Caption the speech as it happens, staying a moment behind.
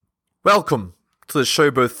Welcome to the show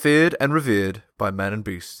both feared and revered by man and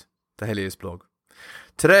beast, the Helios blog.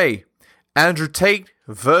 Today, Andrew Tate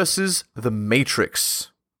versus The Matrix.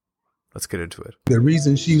 Let's get into it. The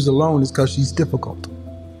reason she's alone is because she's difficult.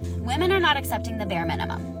 Women are not accepting the bare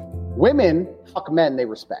minimum. Women fuck men they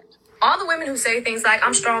respect. All the women who say things like,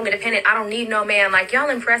 I'm strong, independent, I don't need no man, like, y'all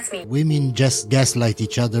impress me. Women just gaslight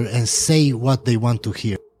each other and say what they want to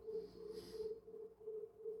hear.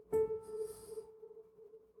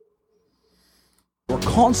 We're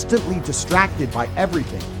constantly distracted by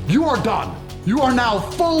everything. You are done. You are now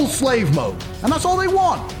full slave mode. And that's all they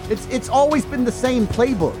want. It's always been the same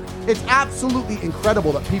playbook. It's absolutely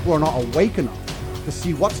incredible that people are not awake enough to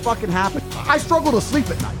see what's fucking happening. I struggle to sleep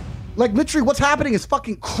at night. Like, literally, what's happening is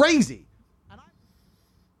fucking crazy.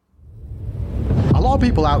 A lot of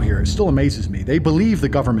people out here, it still amazes me, they believe the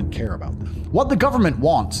government care about them. What the government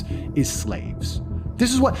wants is slaves.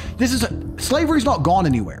 Slavery's not gone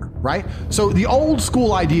anywhere, right? So the old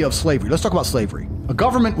school idea of slavery, let's talk about slavery. A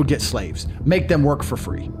government would get slaves, make them work for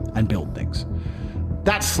free and build things.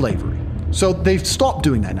 That's slavery. So they've stopped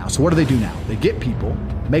doing that now. So what do? Now they get people,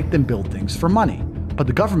 make them build things for money, but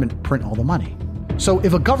the government print all the money. So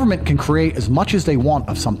if a government can create as much as they want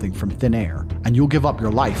of something from thin air, and you'll give up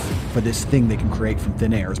your life for this thing they can create from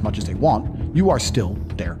thin air as much as they want, you are still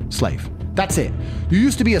their slave. That's it. You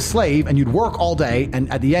used to be a slave and you'd work all day and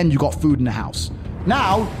at the end you got food in the house.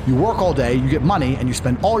 Now you work all day, you get money, and you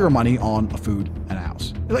spend all your money on a food and a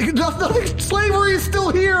house. Slavery is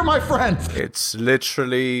still here, my friends. It's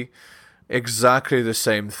literally exactly the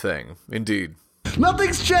same thing, indeed.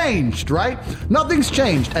 Nothing's changed, right? Nothing's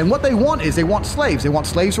changed. And what they want is they want slaves. They want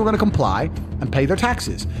slaves who are going to comply and pay their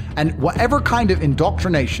taxes. And whatever kind of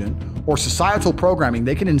indoctrination or societal programming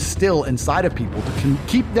they can instill inside of people to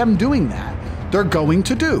keep them doing that, they're going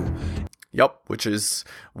to do. Yup, which is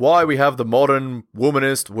why we have the modern,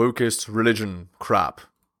 womanist, wokest religion crap.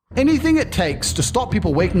 Anything it takes to stop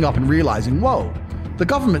people waking up and realizing, whoa, the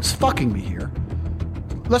government's fucking me here.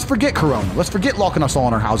 Let's forget Corona. Let's forget locking us all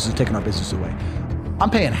in our houses and taking our business away. I'm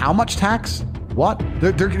paying how much tax? What?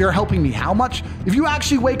 They're helping me how much? If you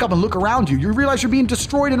actually wake up and look around you, you realize you're being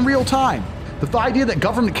destroyed in real time. The idea that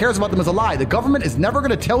government cares about them is a lie. The government is never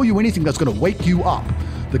going to tell you anything that's going to wake you up.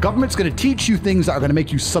 The government's going to teach you things that are going to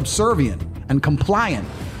make you subservient and compliant.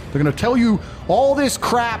 They're going to tell you all this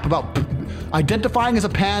crap about identifying as a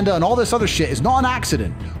panda and all this other shit is not an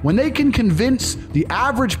accident. When they can convince the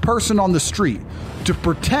average person on the street to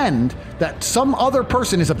pretend that some other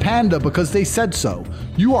person is a panda because they said so,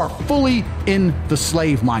 you are fully in the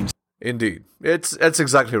slave mindset. Indeed. That's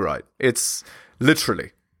exactly right. It's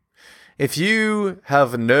literally. If you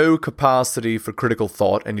have no capacity for critical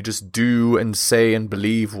thought and you just do and say and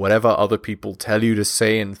believe whatever other people tell you to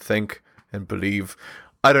say and think and believe,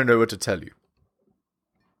 I don't know what to tell you.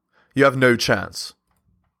 You have no chance.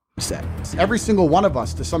 Every single one of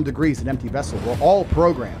us, to some degree, is an empty vessel. We're all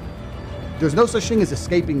programmed. There's no such thing as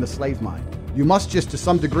escaping the slave mind. You must just, to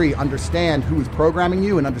some degree, understand who is programming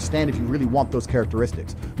you and understand if you really want those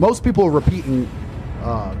characteristics. Most people are repeating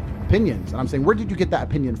opinions, and I'm saying, where did you get that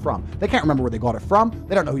opinion from? They can't remember where they got it from.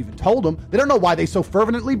 They don't know who even told them. They don't know why they so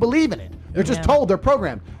fervently believe in it. They're just told, they're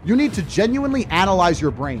programmed. You need to genuinely analyze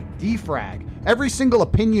your brain, defrag every single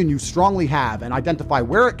opinion you strongly have and identify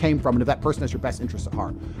where it came from and if that person has your best interests at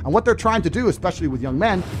heart. And what they're trying to do, especially with young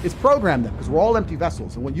men, is program them, because we're all empty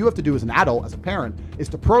vessels. And what you have to do as an adult, as a parent, is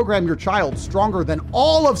to program your child stronger than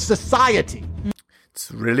all of society.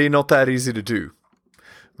 It's really not that easy to do.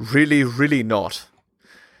 Really, really not.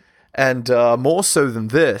 And more so than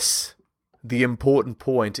this, the important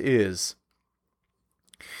point is,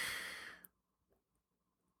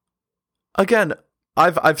 again,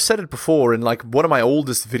 I've said it before in like one of my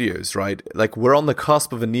oldest videos, right? Like, we're on the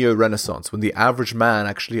cusp of a neo-renaissance when the average man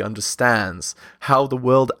actually understands how the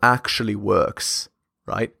world actually works,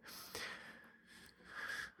 right?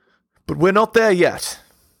 But we're not there yet.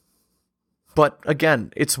 But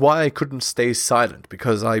again, it's why I couldn't stay silent,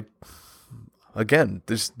 because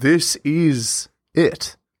this is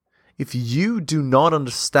it. If you do not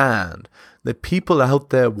understand that people out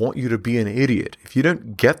there want you to be an idiot, if you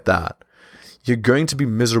don't get that, you're going to be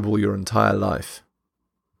miserable your entire life.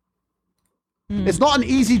 It's not an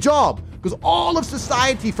easy job, because all of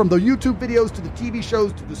society, from the YouTube videos to the TV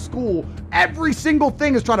shows to the school, every single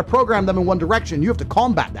thing is trying to program them in one direction. You have to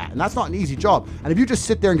combat that, and that's not an easy job. And if you just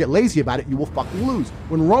sit there and get lazy about it, you will fucking lose.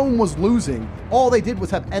 When Rome was losing, all they did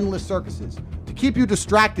was have endless circuses to keep you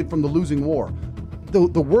distracted from the losing war.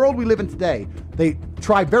 The world we live in today, they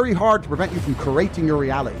try very hard to prevent you from creating your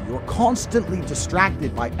reality. You're constantly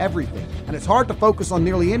distracted by everything, and it's hard to focus on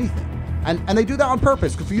nearly anything. And they do that on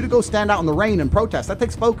purpose, because for you to go stand out in the rain and protest, that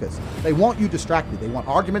takes focus. They want you distracted. They want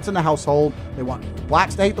arguments in the household. They want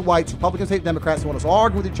blacks to hate the whites, Republicans to hate Democrats. They want us all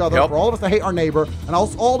arguing with each other, for all of us to hate our neighbor, and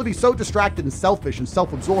us all to be so distracted and selfish and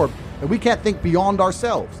self-absorbed that we can't think beyond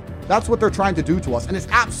ourselves. That's what they're trying to do to us, and it's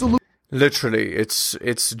absolutely... Literally, it's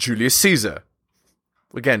Julius Caesar.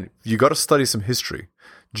 Again, you got to study some history.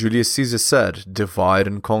 Julius Caesar said, divide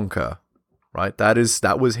and conquer, right?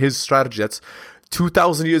 That was his strategy. That's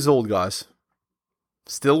 2,000 years old, guys.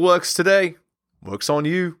 Still works today. Works on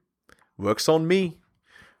you. Works on me.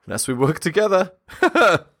 Unless we work together.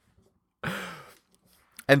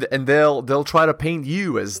 and they'll try to paint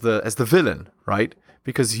you as the villain, right?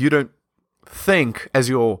 Because you don't think as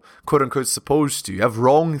you're quote unquote supposed to. You have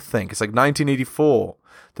wrong think. It's like 1984,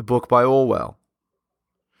 the book by Orwell.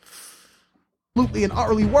 Absolutely and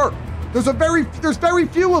utterly work. There's very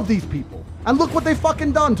few of these people. And look what they've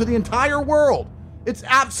fucking done to the entire world. It's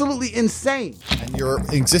absolutely insane. And you're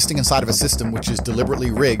existing inside of a system which is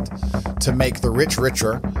deliberately rigged to make the rich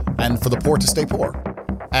richer and for the poor to stay poor.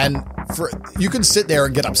 And you can sit there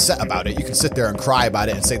and get upset about it. You can sit there and cry about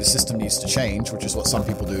it and say the system needs to change, which is what some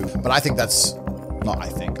people do. But I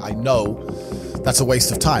know that's a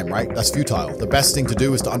waste of time, right? That's futile. The best thing to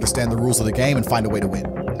do is to understand the rules of the game and find a way to win.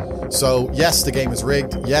 So yes, the game is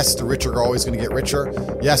rigged. Yes, the rich are always going to get richer.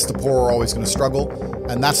 Yes, the poor are always going to struggle.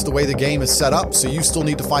 And that's the way the game is set up. So you still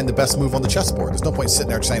need to find the best move on the chessboard. There's no point sitting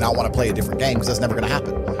there saying, I want to play a different game, because that's never going to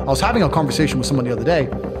happen. I was having a conversation with someone the other day.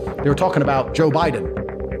 They were talking about Joe Biden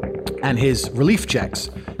and his relief checks.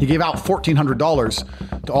 He gave out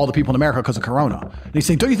 $1,400 to all the people in America because of Corona. And he's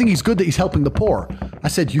saying, don't you think he's good that he's helping the poor? I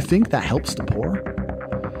said, you think that helps the poor?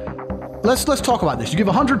 Let's talk about this. You give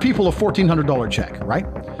 100 people a $1,400 check, right?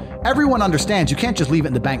 Everyone understands you can't just leave it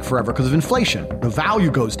in the bank forever because of inflation. The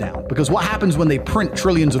value goes down, because what happens when they print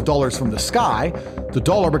trillions of dollars from the sky, the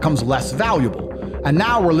dollar becomes less valuable. And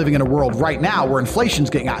now we're living in a world right now where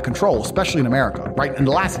inflation's getting out of control, especially in America, right? In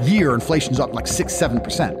the last year, inflation's up like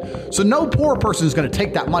 6-7%. So no poor person is going to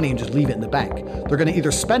take that money and just leave it in the bank. They're going to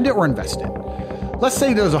either spend it or invest it. Let's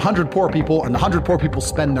say there's 100 poor people and the 100 poor people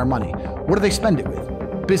spend their money. What do they spend it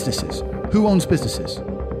with? Businesses. Who owns businesses?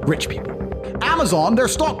 Rich people. Amazon, their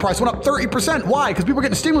stock price went up 30%. Why? Because people are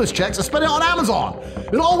getting stimulus checks and spending it on Amazon.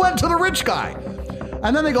 It all went to the rich guy.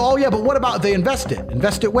 And then they go, oh yeah, but what about if they invest it?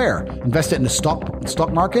 Invest it where? Invest it in the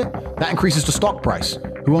stock market? That increases the stock price.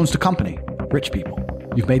 Who owns the company? Rich people.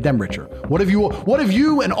 You've made them richer. What if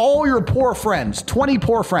you and all your poor friends, 20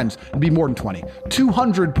 poor friends, it'd be more than 20,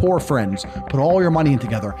 200 poor friends, put all your money in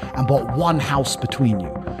together and bought one house between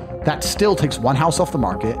you? That still takes one house off the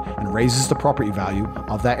market and raises the property value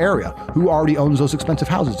of that area. Who already owns those expensive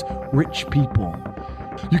houses? Rich people.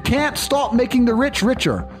 You can't stop making the rich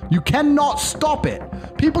richer. You cannot stop it.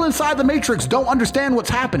 People inside the matrix don't understand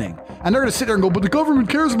what's happening. And they're going to sit there and go, but the government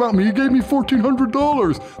cares about me. He gave me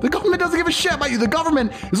 $1,400. The government doesn't give a shit about you. The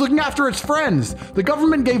government is looking after its friends. The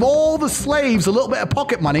government gave all the slaves a little bit of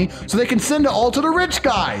pocket money so they can send it all to the rich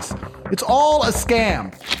guys. It's all a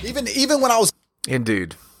scam. Even when I was...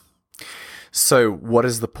 Indeed. So what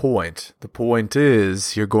is the point? The point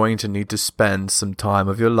is you're going to need to spend some time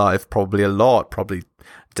of your life, probably a lot, probably a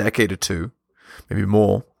decade or two, maybe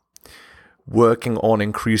more, working on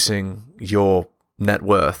increasing your net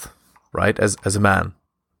worth, right, as a man.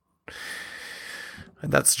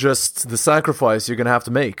 And that's just the sacrifice you're going to have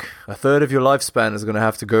to make. A third of your lifespan is going to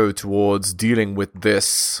have to go towards dealing with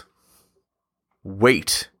this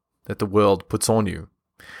weight that the world puts on you.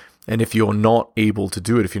 And if you're not able to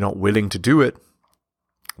do it, if you're not willing to do it,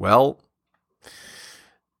 well,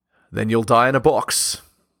 then you'll die in a box.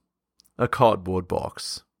 A cardboard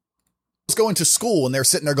box. I was going to school and they're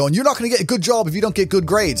sitting there going, you're not going to get a good job if you don't get good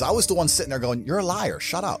grades. I was the one sitting there going, you're a liar.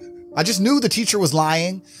 Shut up. I just knew the teacher was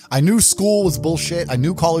lying. I knew school was bullshit. I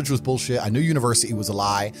knew college was bullshit. I knew university was a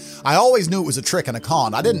lie. I always knew it was a trick and a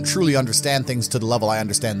con. I didn't truly understand things to the level I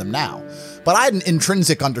understand them now. But I had an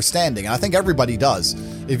intrinsic understanding, and I think everybody does.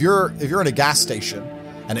 If you're at a gas station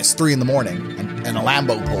and it's 3 a.m. and a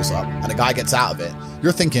Lambo pulls up and a guy gets out of it,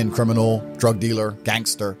 you're thinking criminal, drug dealer,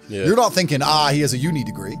 gangster. Yeah. You're not thinking, he has a uni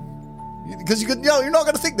degree. Because you're not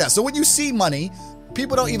going to think that. So when you see money,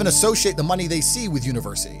 people don't even associate the money they see with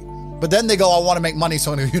university. But then they go, I want to make money,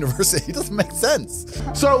 so I go to university. It doesn't make sense.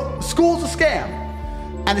 So school's a scam.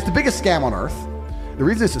 And it's the biggest scam on earth. The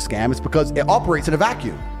reason it's a scam is because it operates in a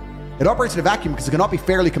vacuum. It operates in a vacuum because it cannot be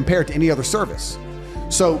fairly compared to any other service.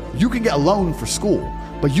 So you can get a loan for school,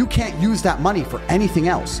 but you can't use that money for anything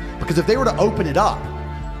else. Because if they were to open it up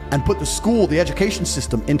and put the education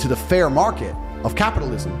system into the fair market of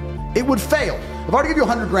capitalism, it would fail. If I were to give you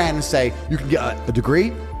 $100,000 and say you can get a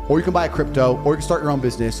degree, or you can buy a crypto, or you can start your own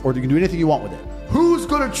business, or you can do anything you want with it. Who's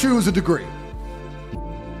going to choose a degree?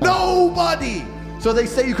 Nobody! So they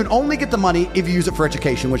say you can only get the money if you use it for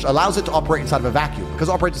education, which allows it to operate inside of a vacuum. Because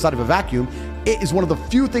it operates inside of a vacuum, it is one of the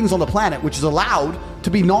few things on the planet which is allowed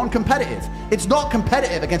to be non-competitive. It's not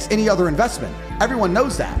competitive against any other investment. Everyone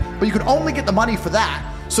knows that. But you can only get the money for that.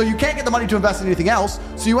 So you can't get the money to invest in anything else.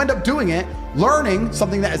 So you end up doing it, learning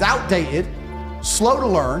something that is outdated, slow to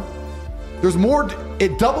learn. There's more,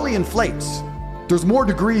 it doubly inflates. There's more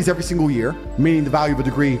degrees every single year, meaning the value of a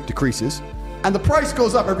degree decreases. And the price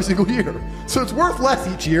goes up every single year. So it's worth less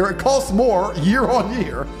each year. It costs more year on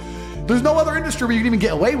year. There's no other industry where you can even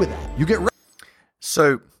get away with that. You get.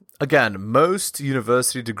 So again, most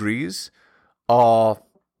university degrees are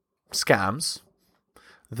scams.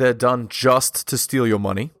 They're done just to steal your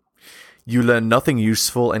money. You learn nothing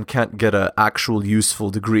useful and can't get an actual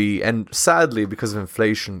useful degree. And sadly, because of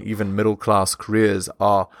inflation, even middle-class careers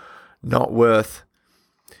are not worth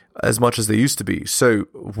as much as they used to be. So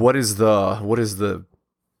what is the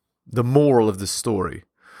moral of this story?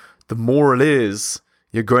 The moral is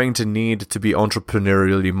you're going to need to be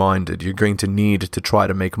entrepreneurially minded. You're going to need to try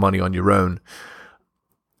to make money on your own,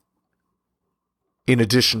 in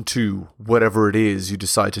addition to whatever it is you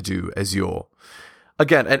decide to do as your,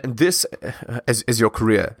 again, and this as your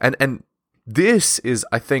career. And this is,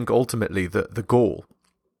 I think, ultimately the goal,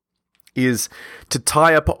 is to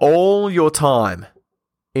tie up all your time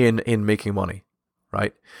in making money,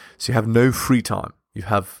 right? So you have no free time. You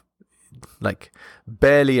have like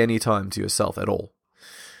barely any time to yourself at all.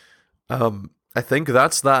 I think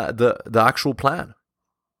that's the actual plan.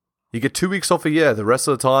 You get 2 weeks off a year. The rest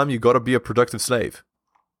of the time, you got to be a productive slave.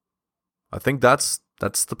 I think that's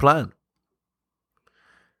the plan.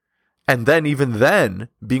 And then, even then,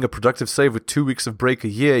 being a productive slave with 2 weeks of break a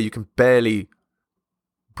year, you can barely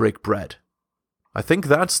break bread. I think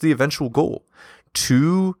that's the eventual goal.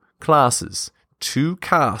 2 classes, 2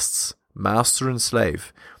 castes, master and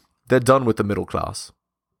slave. They're done with the middle class.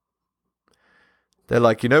 They're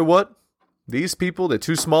like, you know what? These people, they're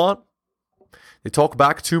too smart. They talk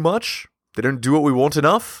back too much. They don't do what we want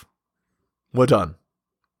enough. We're done.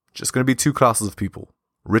 Just going to be 2 classes of people.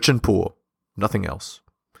 Rich and poor. Nothing else.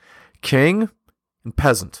 King and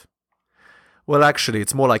peasant. Well, actually,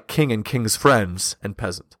 it's more like king and king's friends and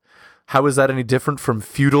peasant. How is that any different from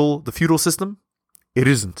the feudal system? It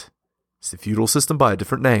isn't. It's the feudal system by a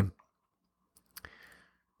different name.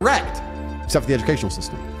 Correct. Except for the educational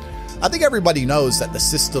system. I think everybody knows that the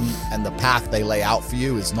system and the path they lay out for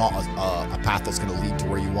you is not a path that's going to lead to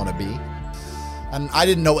where you want to be. And I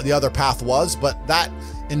didn't know what the other path was, but that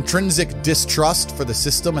intrinsic distrust for the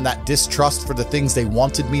system and that distrust for the things they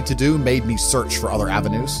wanted me to do made me search for other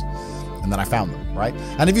avenues. And then I found them, right?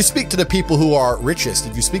 And if you speak to the people who are richest,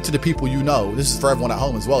 if you speak to the people you know, this is for everyone at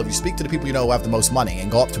home as well, if you speak to the people you know who have the most money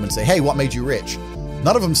and go up to them and say, hey, what made you rich?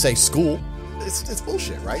 None of them say school. It's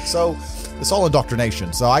bullshit, right? So it's all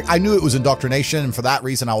indoctrination. So I knew it was indoctrination, and for that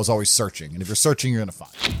reason, I was always searching. And if you're searching, you're going to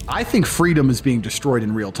find. I think freedom is being destroyed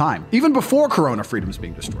in real time. Even before Corona, freedom is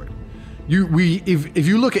being destroyed. If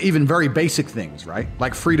you look at even very basic things, right?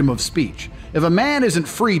 Like freedom of speech. If a man isn't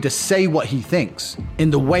free to say what he thinks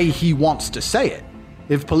in the way he wants to say it,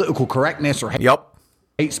 if political correctness or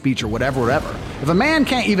hate speech or whatever, if a man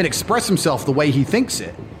can't even express himself the way he thinks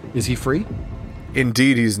it, is he free?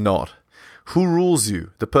 Indeed, he's not. Who rules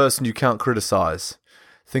you? The person you can't criticize.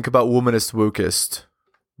 Think about womanist, wokist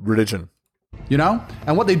religion. You know?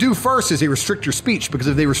 And what they do first is they restrict your speech, because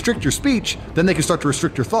if they restrict your speech, then they can start to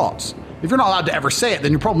restrict your thoughts. If you're not allowed to ever say it,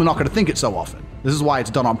 then you're probably not going to think it so often. This is why it's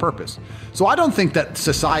done on purpose. So I don't think that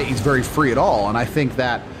society is very free at all, and I think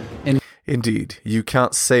that... Indeed, you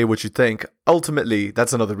can't say what you think. Ultimately,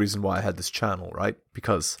 that's another reason why I had this channel, right?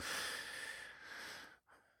 Because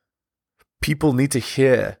people need to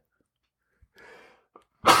hear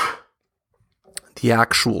the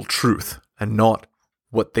actual truth and not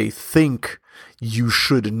what they think you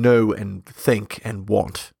should know and think and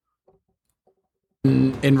want.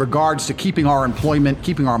 In regards to keeping our employment,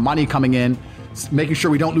 keeping our money coming in, making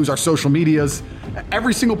sure we don't lose our social medias,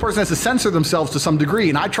 every single person has to censor themselves to some degree,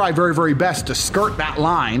 and I try very, very best to skirt that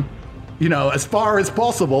line, you know, as far as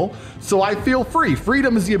possible, so I feel free.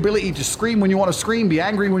 Freedom is the ability to scream when you want to scream, be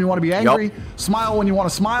angry when you want to be angry, smile when you want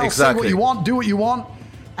to smile, say what you want, do what you want,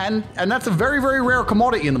 and that's a very, very rare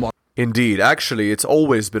commodity in the modern Indeed. Actually, it's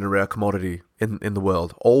always been a rare commodity in the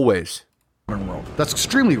world. Always. world. That's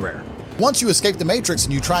extremely rare. Once you escape the matrix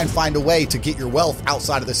and you try and find a way to get your wealth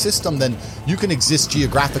outside of the system, then you can exist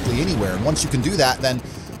geographically anywhere. And once you can do that, then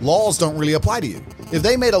laws don't really apply to you. If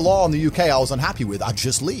they made a law in the UK I was unhappy with, I'd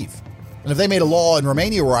just leave. And if they made a law in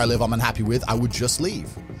Romania where I live I'm unhappy with, I would just leave.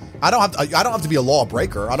 I don't have to be a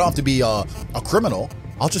lawbreaker. I don't have to be a criminal.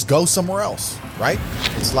 I'll just go somewhere else, right?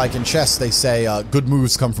 It's like in chess, they say good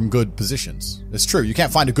moves come from good positions. It's true. You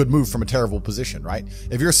can't find a good move from a terrible position, right?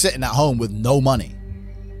 If you're sitting at home with no money,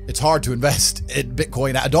 it's hard to invest in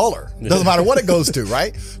Bitcoin at $1. Doesn't matter what it goes to,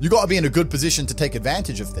 right? You got to be in a good position to take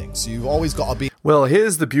advantage of things. So you've always got to be. Well,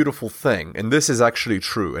 here's the beautiful thing, and this is actually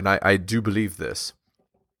true, and I do believe this.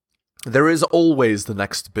 There is always the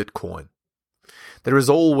next Bitcoin. There is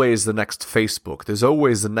always the next Facebook. There's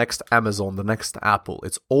always the next Amazon, the next Apple.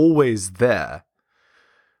 It's always there.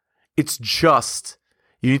 It's just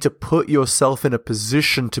you need to put yourself in a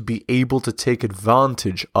position to be able to take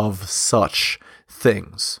advantage of such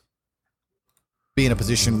things. Be in a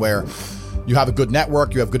position where you have a good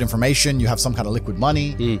network, you have good information, you have some kind of liquid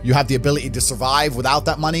money, you have the ability to survive without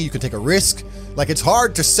that money, you can take a risk. Like, it's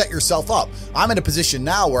hard to set yourself up. I'm in a position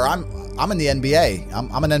now where I'm in the NBA.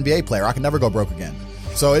 I'm an NBA player. I can never go broke again.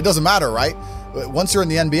 So it doesn't matter, right? Once you're in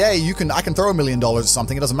the NBA, I can throw $1 million at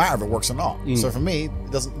something. It doesn't matter if it works or not. So for me,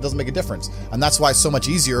 it doesn't make a difference. And that's why it's so much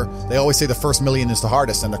easier. They always say the first million is the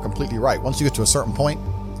hardest, and they're completely right. Once you get to a certain point,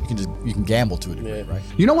 you can gamble to a degree, right?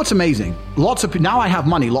 You know what's amazing? Now I have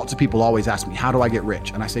money. Lots of people always ask me, how do I get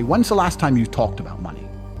rich? And I say, when's the last time you talked about money?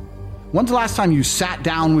 When's the last time you sat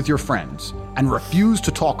down with your friends and refused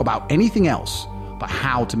to talk about anything else but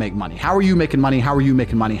how to make money? How are you making money? How are you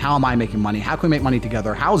making money? How am I making money? How can we make money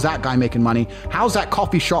together? How's that guy making money? How's that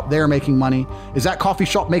coffee shop there making money? Is that coffee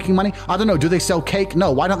shop making money? I don't know. Do they sell cake?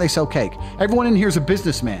 No. Why don't they sell cake? Everyone in here is a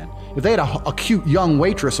businessman. If they had a cute young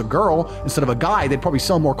waitress, a girl, instead of a guy, they'd probably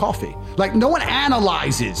sell more coffee. Like, no one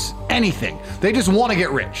analyzes anything. They just want to get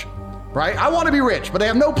rich, right? I want to be rich, but they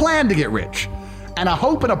have no plan to get rich. And a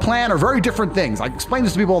hope and a plan are very different things. I explain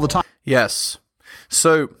this to people all the time. Yes.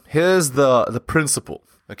 So here's the principle,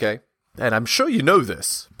 okay? And I'm sure you know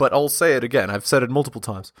this, but I'll say it again. I've said it multiple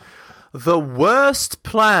times. The worst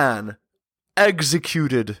plan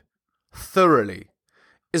executed thoroughly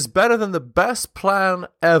is better than the best plan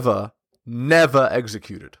ever, never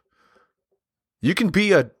executed. You can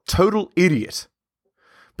be a total idiot,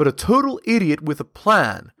 but a total idiot with a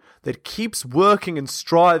plan that keeps working and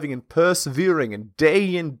striving and persevering and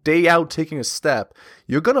day in, day out taking a step,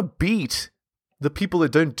 you're going to beat the people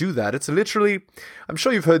that don't do that. It's literally, I'm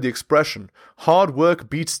sure you've heard the expression, hard work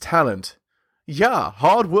beats talent. Yeah,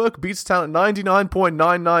 hard work beats talent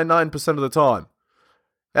 99.999% of the time.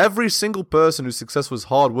 Every single person who's successful is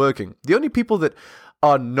hardworking. The only people that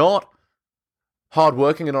are not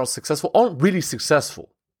hardworking and are successful aren't really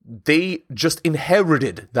successful. They just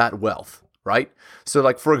inherited that wealth, right? So,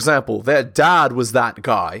 like, for example, their dad was that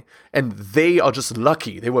guy, and they are just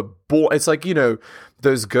lucky. They were born. It's like, you know,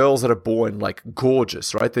 those girls that are born, like,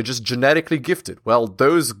 gorgeous, right? They're just genetically gifted. Well,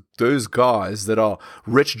 those guys that are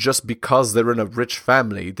rich just because they're in a rich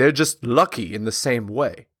family, they're just lucky in the same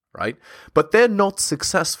way. Right? But they're not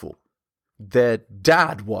successful. Their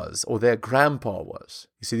dad was, or their grandpa was.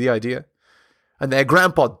 You see the idea? And their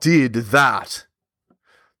grandpa did that.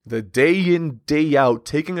 The day in, day out,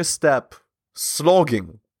 taking a step,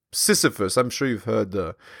 slogging. Sisyphus, I'm sure you've heard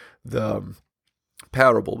the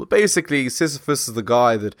parable. But basically, Sisyphus is the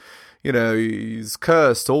guy that, you know, he's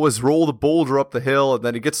cursed, always roll the boulder up the hill, and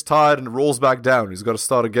then he gets tired and it rolls back down. He's got to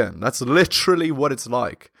start again. That's literally what it's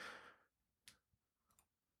like.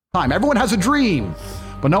 Everyone has a dream,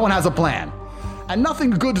 but no one has a plan. And nothing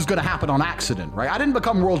good is going to happen on accident, right? I didn't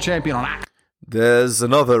become world champion on accident. There's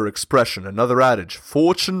another expression, another adage.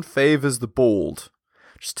 Fortune favors the bold.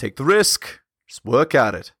 Just take the risk. Just work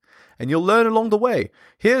at it. And you'll learn along the way.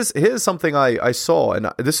 Here's something I saw,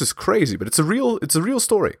 and this is crazy, but it's a real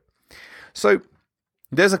story. So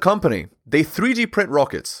there's a company. They 3D print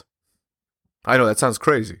rockets. I know that sounds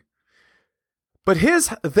crazy. But here's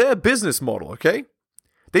their business model, okay?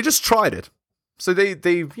 They just tried it. So they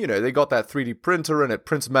got that 3D printer and it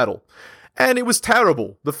prints metal. And it was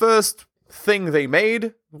terrible. The first thing they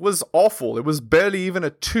made was awful. It was barely even a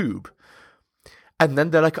tube. And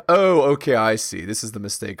then they're like, oh, okay, I see. This is the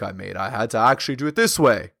mistake I made. I had to actually do it this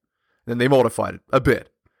way. Then they modified it a bit.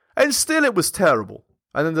 And still it was terrible.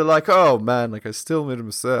 And then they're like, oh man, like I still made a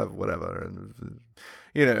mistake, whatever. And,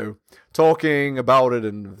 you know, talking about it,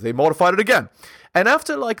 and they modified it again. And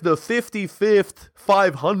after like the 55th,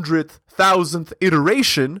 500th, 1000th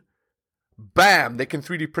iteration, bam, they can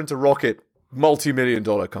 3D print a rocket,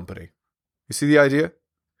 multi-million-dollar company. You see the idea?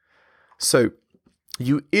 So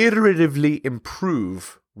you iteratively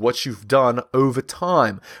improve what you've done over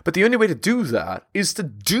time. But the only way to do that is to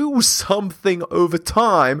do something over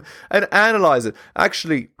time and analyze it.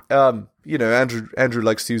 Actually, Andrew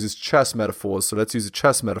likes to use his chess metaphors, so let's use a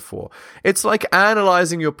chess metaphor. It's like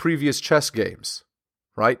analyzing your previous chess games,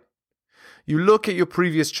 right? You look at your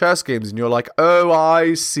previous chess games and you're like, oh,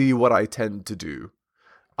 I see what I tend to do.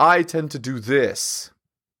 I tend to do this.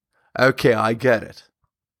 Okay, I get it.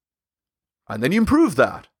 And then you improve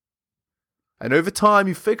that. And over time,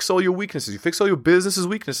 you fix all your weaknesses. You fix all your business's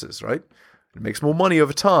weaknesses, right? It makes more money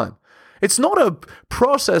over time. It's not a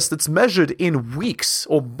process that's measured in weeks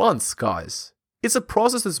or months, guys. It's a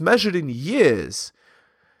process that's measured in years.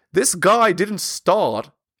 This guy didn't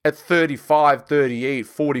start at 35, 38,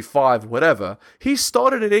 45, whatever. He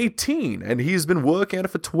started at 18, and he's been working at it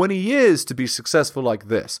for 20 years to be successful like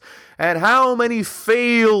this. And how many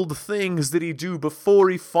failed things did he do before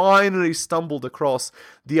he finally stumbled across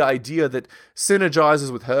the idea that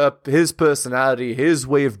synergizes with his personality, his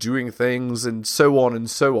way of doing things, and so on and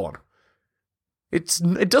so on.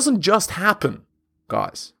 It doesn't just happen,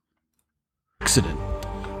 guys. Accident.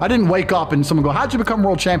 I didn't wake up and someone go, how'd you become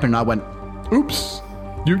world champion? And I went, oops.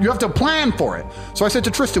 You have to plan for it. So I said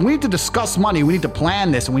to Tristan, we need to discuss money. We need to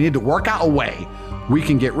plan this, and we need to work out a way we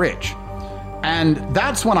can get rich. And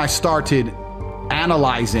that's when I started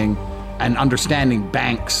analyzing and understanding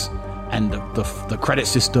banks and the credit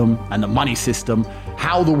system and the money system,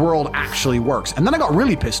 how the world actually works. And then I got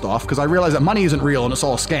really pissed off because I realized that money isn't real and it's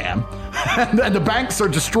all a scam. and the banks are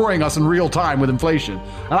destroying us in real time with inflation.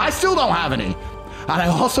 And I still don't have any. And I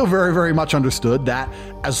also very, very much understood that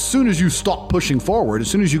as soon as you stop pushing forward, as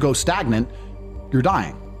soon as you go stagnant, you're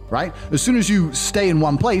dying, right? As soon as you stay in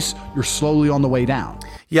one place, you're slowly on the way down.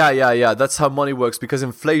 Yeah. That's how money works, because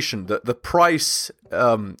inflation, the price,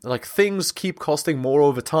 things keep costing more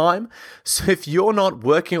over time. So if you're not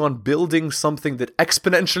working on building something that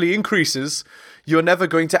exponentially increases, you're never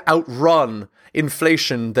going to outrun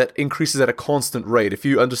inflation that increases at a constant rate, if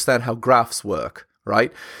you understand how graphs work.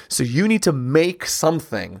 Right? So you need to make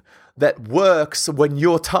something that works when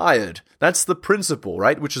you're tired. That's the principle,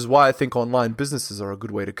 right? Which is why I think online businesses are a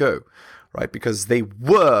good way to go, right? Because they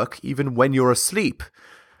work even when you're asleep,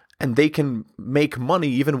 and they can make money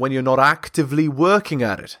even when you're not actively working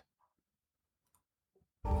at it.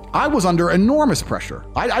 I was under enormous pressure.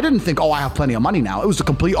 I didn't think, I have plenty of money now. It was the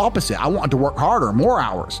complete opposite. I wanted to work harder, more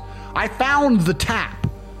hours. I found the tap.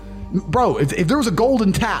 Bro, if there was a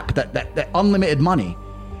golden tap that unlimited money,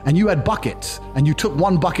 and you had buckets, and you took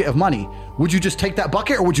one bucket of money, would you just take that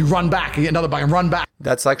bucket, or would you run back and get another bucket and run back?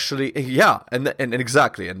 That's actually, yeah, and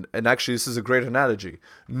exactly, and actually this is a great analogy.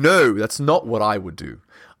 No, that's not what I would do.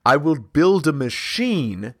 I will build a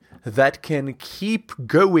machine that can keep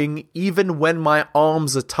going even when my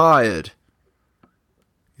arms are tired.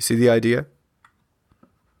 You see the idea?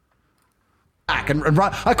 And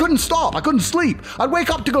run. I couldn't stop. I couldn't sleep. I'd wake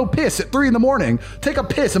up to go piss at 3 a.m, take a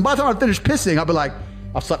piss, and by the time I finished pissing, I'd be like,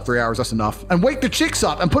 I've slept 3 hours, that's enough. And wake the chicks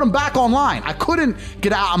up and put them back online. I couldn't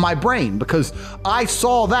get out of my brain because I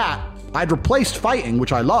saw that I'd replaced fighting,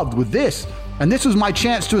 which I loved, with this. And this was my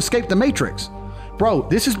chance to escape the Matrix. Bro,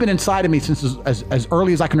 this has been inside of me since as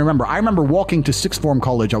early as I can remember. I remember walking to sixth form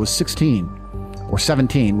college. I was 16 or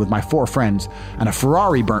 17 with my 4 friends, and a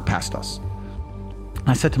Ferrari burnt past us.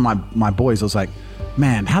 I said to my boys, I was like,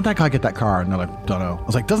 man, how'd that guy get that car? And they're like, don't know. I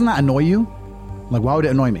was like, doesn't that annoy you? I'm like, why would it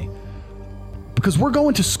annoy me? Because we're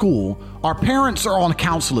going to school. Our parents are on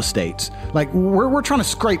council estates. Like, we're trying to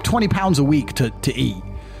scrape 20 pounds a week to eat.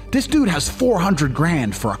 This dude has 400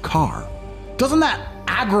 grand for a car. Doesn't that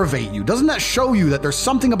aggravate you? Doesn't that show you that there's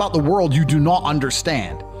something about the world you do not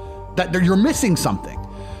understand? That you're missing something?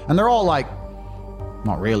 And they're all like,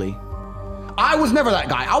 not really. I was never that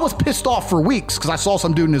guy. I was pissed off for weeks because I saw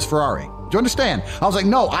some dude in his Ferrari. Do you understand? I was like,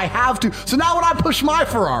 no, I have to. So now when I push my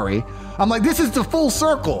Ferrari, I'm like, this is the full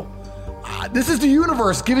circle. This is the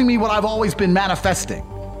universe giving me what I've always been manifesting.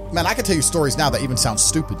 Man, I can tell you stories now that even sound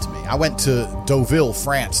stupid to me. I went to Deauville,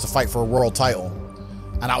 France to fight for a world title.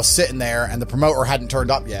 And I was sitting there and the promoter hadn't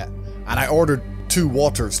turned up yet. And I ordered 2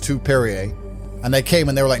 Waters, 2 Perrier. And they came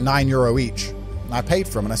and they were like €9 each. And I paid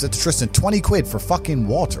for them. And I said to Tristan, 20 quid for fucking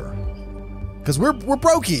water. Because we're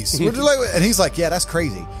brokies. And he's like, yeah, that's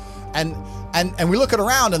crazy. And we looking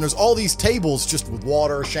around and there's all these tables just with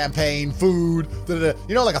water, champagne, food,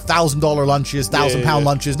 you know, like $1,000 lunches, £1,000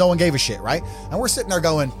 lunches. No one gave a shit, right? And we're sitting there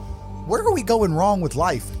going, where are we going wrong with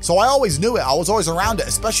life? So I always knew it. I was always around it,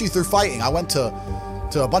 especially through fighting. I went to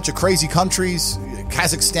a bunch of crazy countries,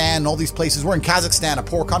 Kazakhstan, and all these places. We're in Kazakhstan, a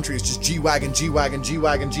poor country. It's just G-Wagon, G-Wagon,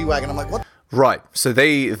 G-Wagon, G-Wagon. I'm like, what? Right. So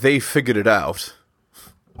they figured it out.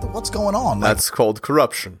 What's going on? That's called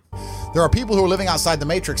corruption. There are people who are living outside the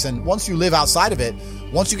matrix, and once you live outside of it,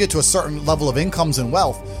 once you get to a certain level of incomes and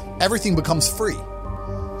wealth, everything becomes free.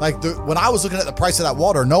 Like when I was looking at the price of that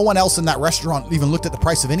water, no one else in that restaurant even looked at the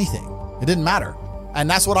price of anything. It didn't matter. And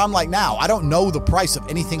that's what I'm like now. I don't know the price of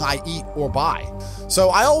anything I eat or buy. So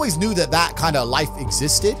I always knew that kind of life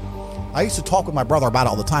existed. I used to talk with my brother about it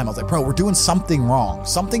all the time. I was like, bro, we're doing something wrong.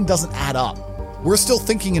 Something doesn't add up. We're still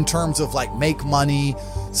thinking in terms of like make money,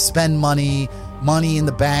 spend money, money in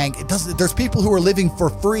the bank. It doesn't. There's people who are living for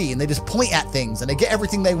free and they just point at things and they get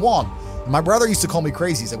everything they want. And my brother used to call me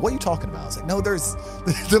crazy. He's like, what are you talking about? I was like, no, there's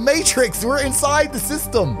the Matrix. We're inside the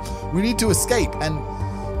system. We need to escape. And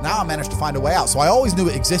now I managed to find a way out. So I always knew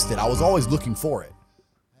it existed. I was always looking for it.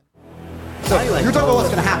 So you're talking about what's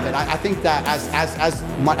going to happen. I think that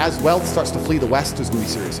as wealth starts to flee the West, there's going to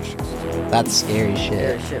be serious issues. That's scary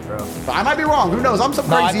shit. Scary shit, bro. But I might be wrong. Who knows? I'm some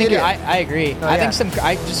No, crazy idiot. I agree. I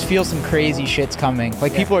just feel some crazy shit's coming.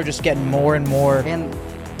 Like people are just getting more and more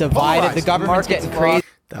divided. polarized. The government's getting crazy.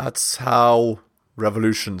 That's how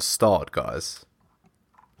revolutions start, guys.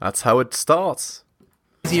 That's how it starts.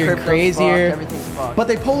 Crazier and crazier. Everything's fucked. But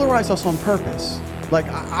they polarize us on purpose. Like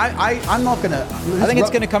I'm not gonna. I think it's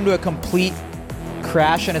going to come to a complete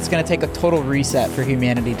crash, and it's going to take a total reset for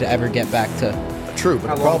humanity to ever get back to. True,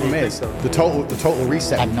 but the problem is the total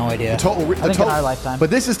reset. I have no idea. I think in our lifetime. But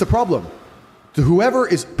this is the problem. Whoever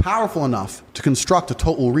is powerful enough to construct a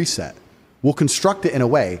total reset will construct it in a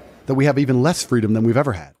way that we have even less freedom than we've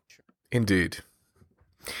ever had. Indeed.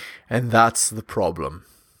 And that's the problem.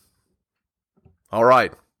 All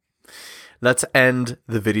right. Let's end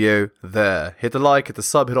the video there. Hit the like, hit the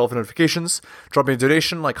sub, hit all the notifications. Drop me a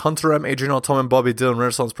donation like Hunter M, Adrian R, Tom and Bobby, Dylan,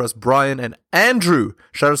 Renaissance Press, Brian, and Andrew.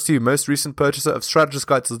 Shoutouts to you, most recent purchaser of Strategist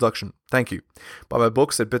Guide to Seduction. Thank you. Buy my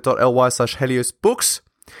books at bit.ly/Helios books.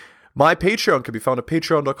 My Patreon can be found at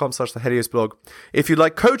patreon.com/theheliosblog. If you'd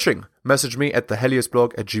like coaching, message me at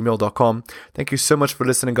theheliosblog@gmail.com. Thank you so much for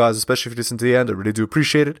listening, guys, especially if you listen to the end. I really do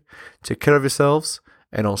appreciate it. Take care of yourselves,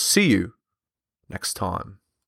 and I'll see you next time.